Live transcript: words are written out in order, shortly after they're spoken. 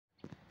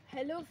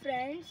Hello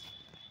friends,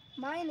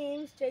 my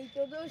name is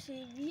Chaitya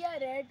Doshi. We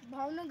are at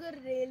Bhavnagar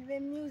Railway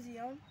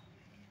Museum.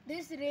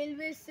 This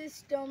railway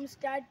system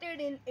started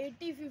in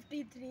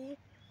 1853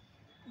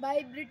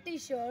 by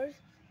Britishers.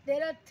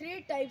 There are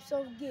three types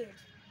of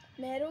gauge.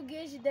 Narrow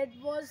gauge that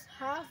was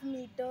half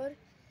meter,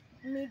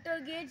 meter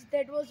gauge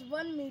that was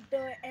 1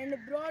 meter and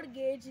broad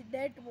gauge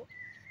that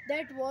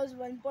was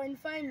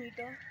 1.5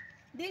 meter.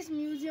 This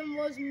museum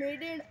was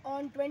made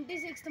on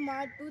 26th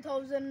March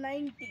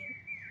 2019,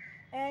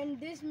 and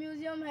this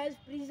museum has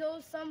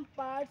preserved some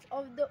parts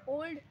of the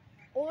old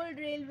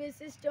railway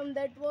system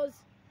that was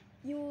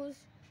used.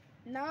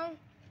 Now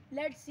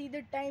let's see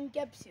the time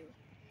capsule.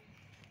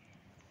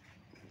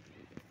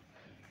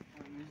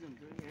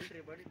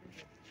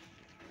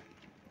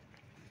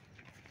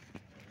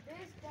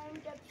 This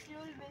time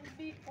capsule will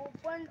be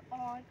opened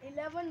on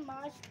 11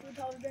 March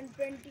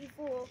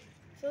 2024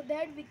 so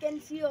that we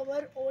can see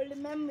our old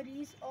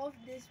memories of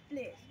this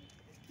place.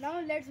 Now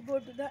let's go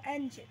to the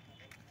engine.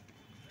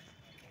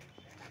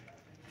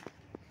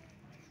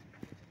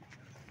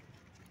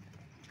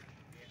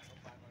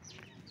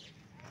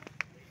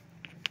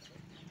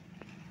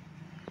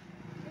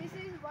 This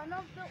is one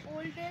of the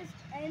oldest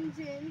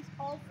engines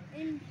of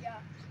India.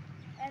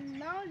 And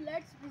now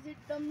let's visit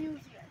the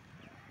museum.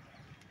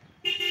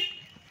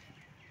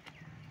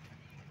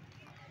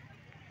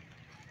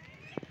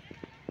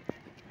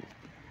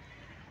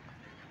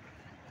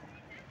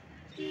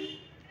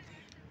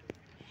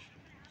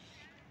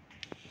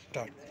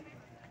 Start.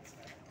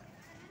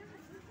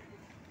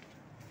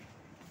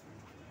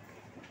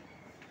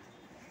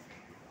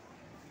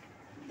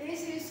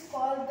 This is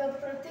called the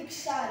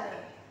Pratikshala.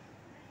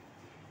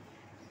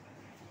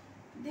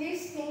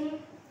 This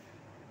thing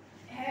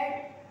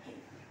had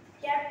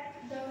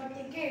kept the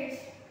tickets.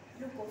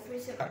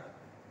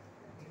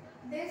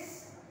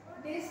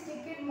 This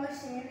ticket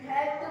machine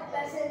had the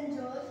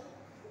passengers.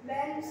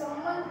 When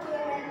someone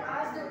came and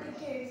asked the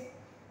tickets,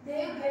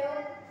 they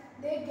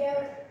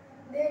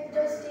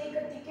just take a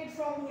ticket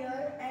from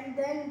here and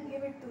then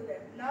give it to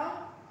them.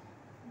 Now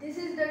this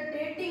is the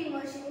dating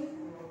machine,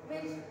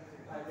 which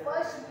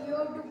first you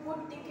have to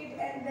put ticket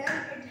and then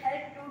it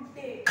helps to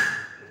date.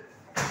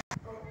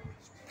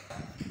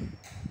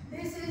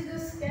 This is the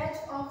sketch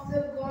of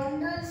the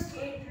Gondal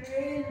State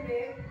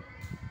Railway,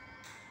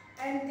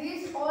 and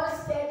these all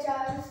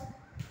sketches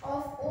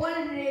of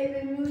old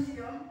railway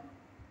museum.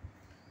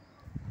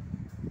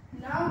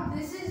 Now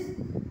this is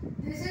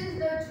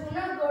the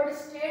Junagadh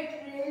State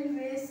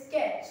Railway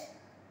sketch.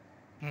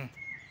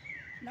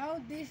 Now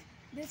this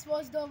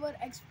was our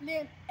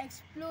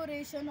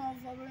exploration of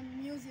our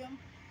museum.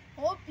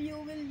 Hope you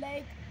will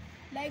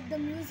like the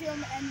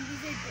museum and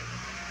visit it.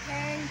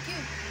 Thank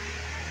you.